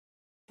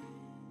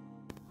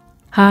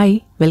Hi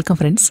welcome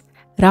friends.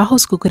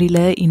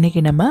 ராகவ்ஸ்கூக்கரியில்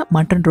இன்றைக்கி நம்ம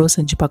mutton rose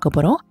செஞ்சு பார்க்க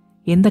போகிறோம்.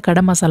 எந்த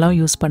கடை மசாலாவும்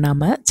யூஸ்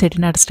பண்ணாமல்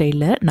செட்டிநாடு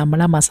ஸ்டைலில்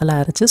நம்மளாம் மசாலா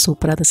அரைச்சி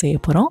சூப்பராக அதை செய்ய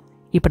போகிறோம்.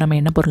 இப்போ நம்ம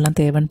என்ன பொருள்லாம்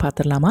தேவைன்னு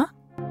பார்த்துடலாமா?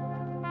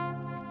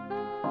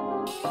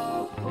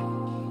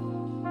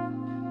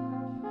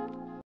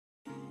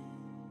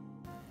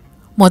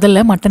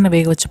 முதல்ல மட்டனை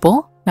வேக வச்சுப்போம்.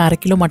 நான் 1/2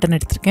 கிலோ மட்டன்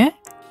எடுத்திருக்கேன்.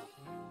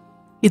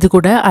 இது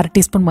கூட 1/2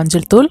 டீஸ்பூன்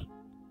மஞ்சள் தூள்,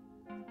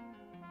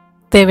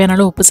 தேவையான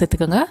அளவு உப்பு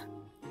சேர்த்துக்கோங்க.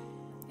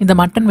 இந்த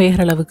மட்டன்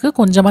வேகிற அளவுக்கு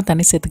கொஞ்சமாக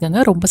தண்ணி சேர்த்துக்கோங்க,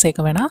 ரொம்ப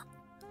சேர்க்க வேணாம்.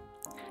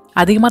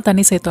 அதிகமாக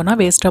தண்ணி சேர்த்தோன்னா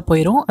வேஸ்ட்டாக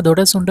போயிடும்,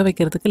 அதோட சுண்ட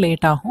வைக்கிறதுக்கு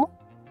லேட் ஆகும்.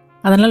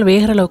 அதனால்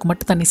வேகிற அளவுக்கு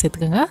மட்டும் தண்ணி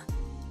சேர்த்துக்கோங்க.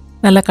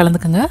 நல்லா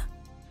கலந்துக்கோங்க.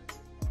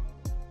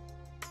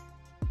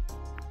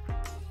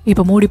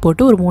 இப்போ மூடி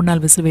போட்டு ஒரு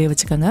 3-4 விசில் வேக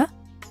வச்சுக்கோங்க.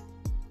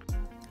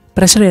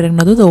 ப்ரெஷர்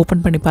இறங்கினதும் இதை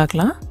ஓப்பன் பண்ணி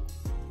பார்க்கலாம்.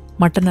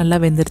 மட்டன் நல்லா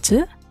வெந்துருச்சு.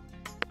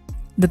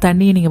 இந்த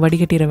தண்ணியை நீங்கள்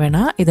வடிகட்டிட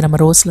வேணாம், இதை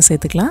நம்ம ரோஸில்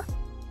சேர்த்துக்கலாம்.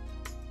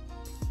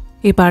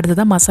 இப்போ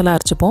அடுத்ததான் மசாலா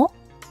அரைச்சிப்போம்.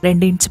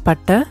 2 இன்ச்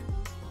பட்டை,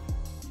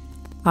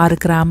 6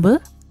 கிராம்பு,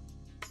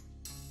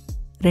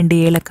 2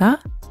 ஏலக்காய்,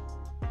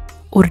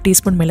 1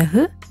 டீஸ்பூன்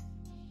மிளகு,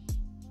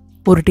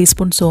 1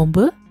 டீஸ்பூன்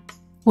சோம்பு,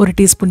 1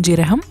 டீஸ்பூன்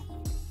ஜீரகம்,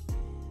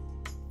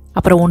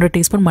 அப்புறம் 1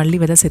 டீஸ்பூன் மல்லி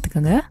விதை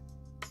சேர்த்துக்கோங்க.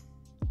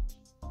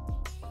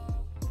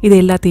 இது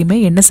எல்லாத்தையுமே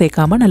எண்ணெய்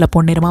சேர்க்காம நல்லா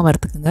பொன்னிறமாக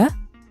வறுத்துக்குங்க.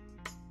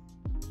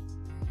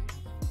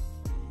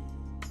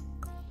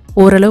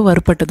 ஓரளவு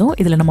வறுப்பட்டதும்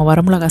இதில் நம்ம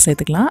வரமிளகா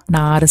சேர்த்துக்கலாம்.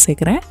 நான் 6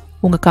 சேர்க்குறேன்.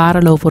 உங்கள் கார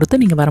அளவு பொறுத்து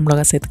நீங்கள்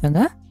வரமிளகா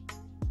சேர்த்துக்கோங்க.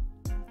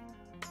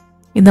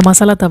 இந்த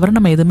மசாலா தவிர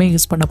நம்ம எதுவுமே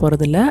யூஸ் பண்ண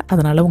போகிறதில்ல,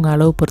 அதனால் உங்கள்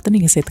அளவு பொறுத்து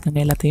நீங்கள் சேர்த்துக்கோங்க.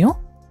 எல்லாத்தையும்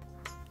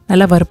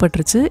நல்லா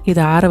வறுப்பட்டுருச்சு.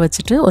 இதை ஆற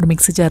வச்சுட்டு ஒரு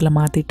மிக்ஸி ஜாரில்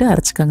மாற்றிட்டு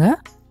அரைச்சிக்கோங்க.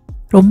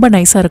 ரொம்ப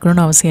நைஸாக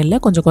இருக்கணும்னு அவசியம் இல்லை,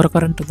 கொஞ்சம்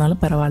குறைக்குறன்ட்டு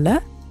இருந்தாலும் பரவாயில்ல.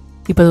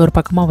 இப்போ ஒரு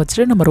பக்கமாக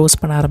வச்சுட்டு நம்ம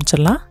ரோஸ்ட் பண்ண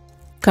ஆரம்பிச்சிடலாம்.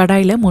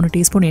 கடாயில் 3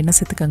 டீஸ்பூன் எண்ணெய்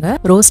சேர்த்துக்கோங்க.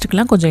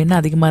 ரோஸ்ட்டுக்கெலாம் கொஞ்சம்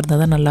எண்ணெய் அதிகமாக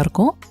இருந்தால் தான்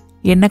நல்லாயிருக்கும்.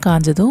 எண்ணெய்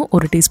காஞ்சதும்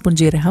 1 டீஸ்பூன்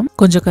ஜீரகம்,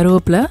 கொஞ்சம்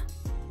கருவேப்பிலை,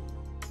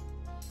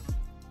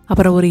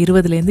 அப்புறம் ஒரு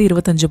 20லேருந்து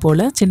 25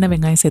 போல் சின்ன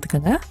வெங்காயம்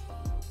சேர்த்துக்கோங்க.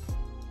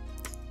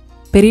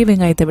 பெரிய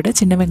வெங்காயத்தை விட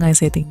சின்ன வெங்காயம்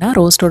சேர்த்திங்கன்னா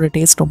ரோஸ்ட்டோட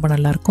டேஸ்ட் ரொம்ப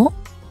நல்லாயிருக்கும்.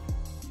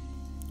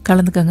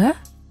 கலந்துக்கோங்க.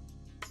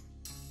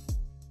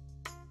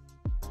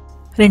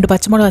 2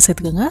 பச்சை மிளகா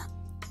சேர்த்துக்கோங்க.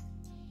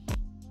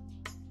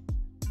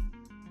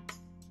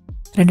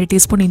 2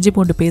 டீஸ்பூன் இஞ்சி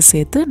பூண்டு பேஸ்ட்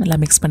சேர்த்து நல்லா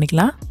மிக்ஸ்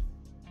பண்ணிக்கலாம்.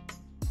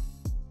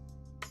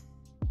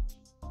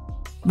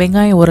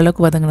 வெங்காயம்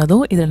ஓரளவுக்கு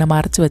வதங்கினதும் இதில் நம்ம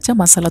அரைச்சி வச்ச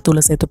மசாலா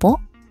தூளை சேர்த்துப்போம்.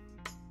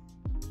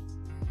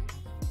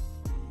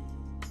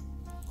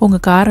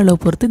 உங்கள் கார அளவு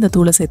பொறுத்து இந்த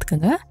தூளை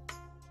சேர்த்துக்கோங்க.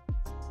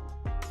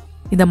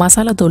 இந்த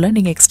மசாலா தூளை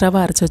நீங்கள்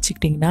எக்ஸ்ட்ராவாக அரைச்சி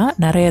வச்சுக்கிட்டிங்கன்னா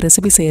நிறைய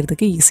ரெசிபி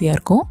செய்கிறதுக்கு ஈஸியாக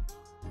இருக்கும்.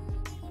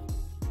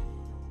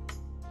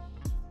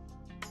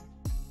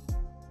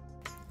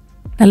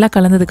 நல்லா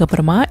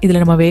கலந்ததுக்கப்புறமா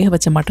இதில் நம்ம வேக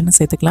வச்ச மட்டனை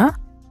சேர்த்துக்கலாம்.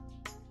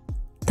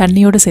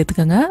 தண்ணியோடு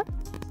சேர்த்துக்கோங்க.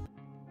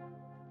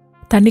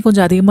 தண்ணி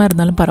கொஞ்சம் அதிகமாக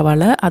இருந்தாலும்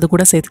பரவாயில்ல, அது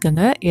கூட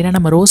சேர்த்துக்கோங்க. ஏன்னா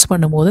நம்ம ரோஸ்ட்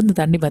பண்ணும்போது இந்த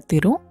தண்ணி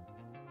வற்றிடும்.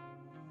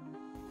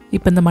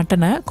 இப்போ இந்த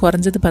மட்டனை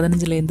குறைஞ்சது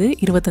 15லேருந்து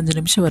 25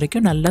 நிமிஷம்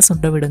வரைக்கும் நல்லா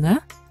சுண்ட விடுங்க.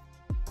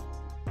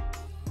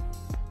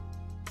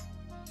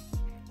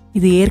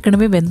 இது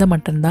ஏற்கனவே வெந்த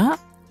மட்டன் தான்,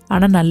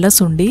 ஆனால் நல்லா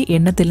சுண்டி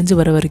எண்ணெய் தெளிஞ்சு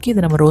வர வரைக்கும்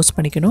இதை நம்ம ரோஸ்ட்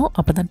பண்ணிக்கணும்.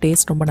 அப்போ தான்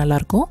டேஸ்ட் ரொம்ப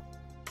நல்லாயிருக்கும்.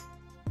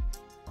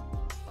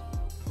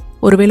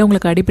 ஒருவேளை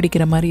உங்களுக்கு அடி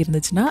பிடிக்கிற மாதிரி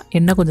இருந்துச்சுன்னா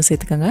எண்ணெய் கொஞ்சம்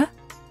சேர்த்துக்கோங்க.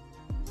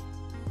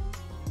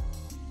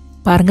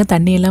 பாருங்கள்,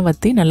 தண்ணியெல்லாம்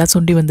வற்றி நல்லா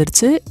சுண்டி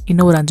வந்துடுச்சு.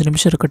 இன்னும் ஒரு 5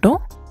 நிமிஷம் இருக்கட்டும்.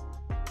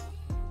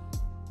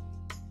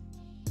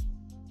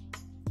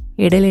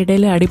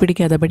 இடையில அடி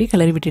பிடிக்காதபடி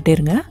கிளறி விட்டுட்டே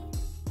இருங்க.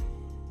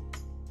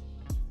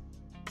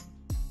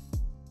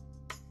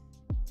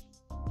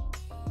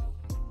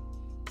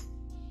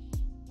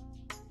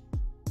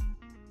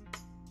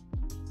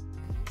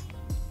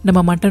 நம்ம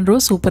மட்டன்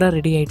ரோஸ் சூப்பராக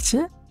ரெடி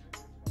ஆயிடுச்சு.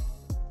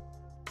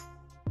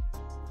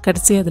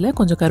 கடைசி அதில்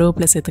கொஞ்சம்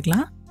கருவேப்பிலை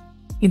சேர்த்துக்கலாம்.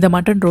 இந்த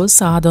மட்டன் ரோஸ்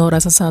சாதம்,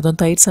 ரசம் சாதம்,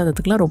 தயிர்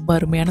சாதத்துக்குலாம் ரொம்ப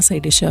அருமையான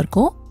சைட் டிஷ்ஷாக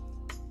இருக்கும்.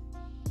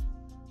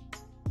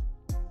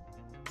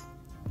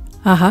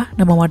 ஆஹா,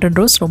 நம்ம மட்டன்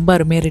ரோஸ் ரொம்ப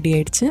அருமையாக ரெடி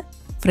ஆயிடுச்சு.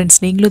 ஃப்ரெண்ட்ஸ்,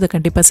 நீங்களும் இதை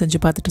கண்டிப்பாக செஞ்சு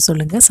பார்த்துட்டு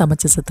சொல்லுங்கள்.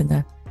 சமைச்சு சத்துங்க.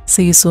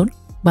 See you soon.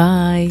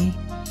 Bye.